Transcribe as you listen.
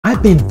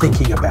I've been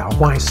thinking about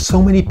why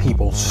so many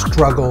people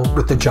struggle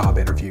with the job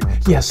interview.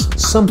 Yes,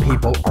 some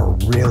people are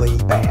really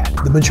bad.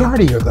 The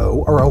majority,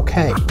 though, are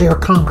okay. They are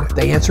competent.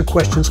 They answer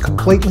questions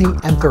completely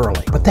and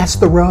thoroughly. But that's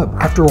the rub.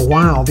 After a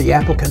while, the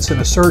applicants in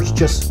a search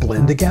just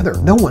blend together.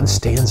 No one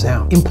stands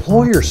out.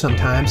 Employers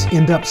sometimes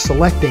end up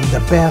selecting the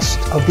best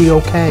of the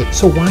okay.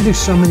 So why do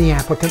so many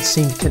applicants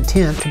seem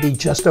content to be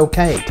just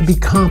okay, to be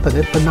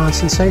competent but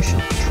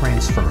non-sensational?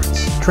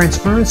 Transference.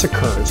 Transference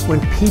occurs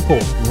when people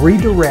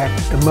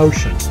redirect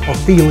emotions or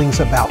feelings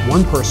about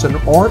one person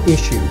or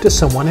issue to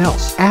someone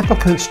else.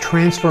 Applicants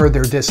transfer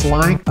their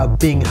dislike of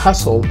being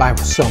hustled by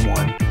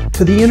someone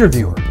to the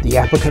interviewer. The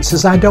applicant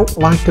says, I don't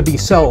like to be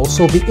sold,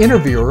 so the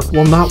interviewer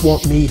will not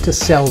want me to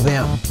sell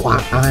them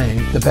while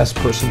I'm the best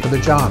person for the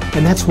job.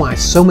 And that's why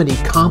so many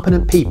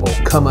competent people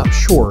come up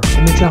short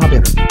in the job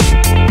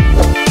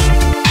interview.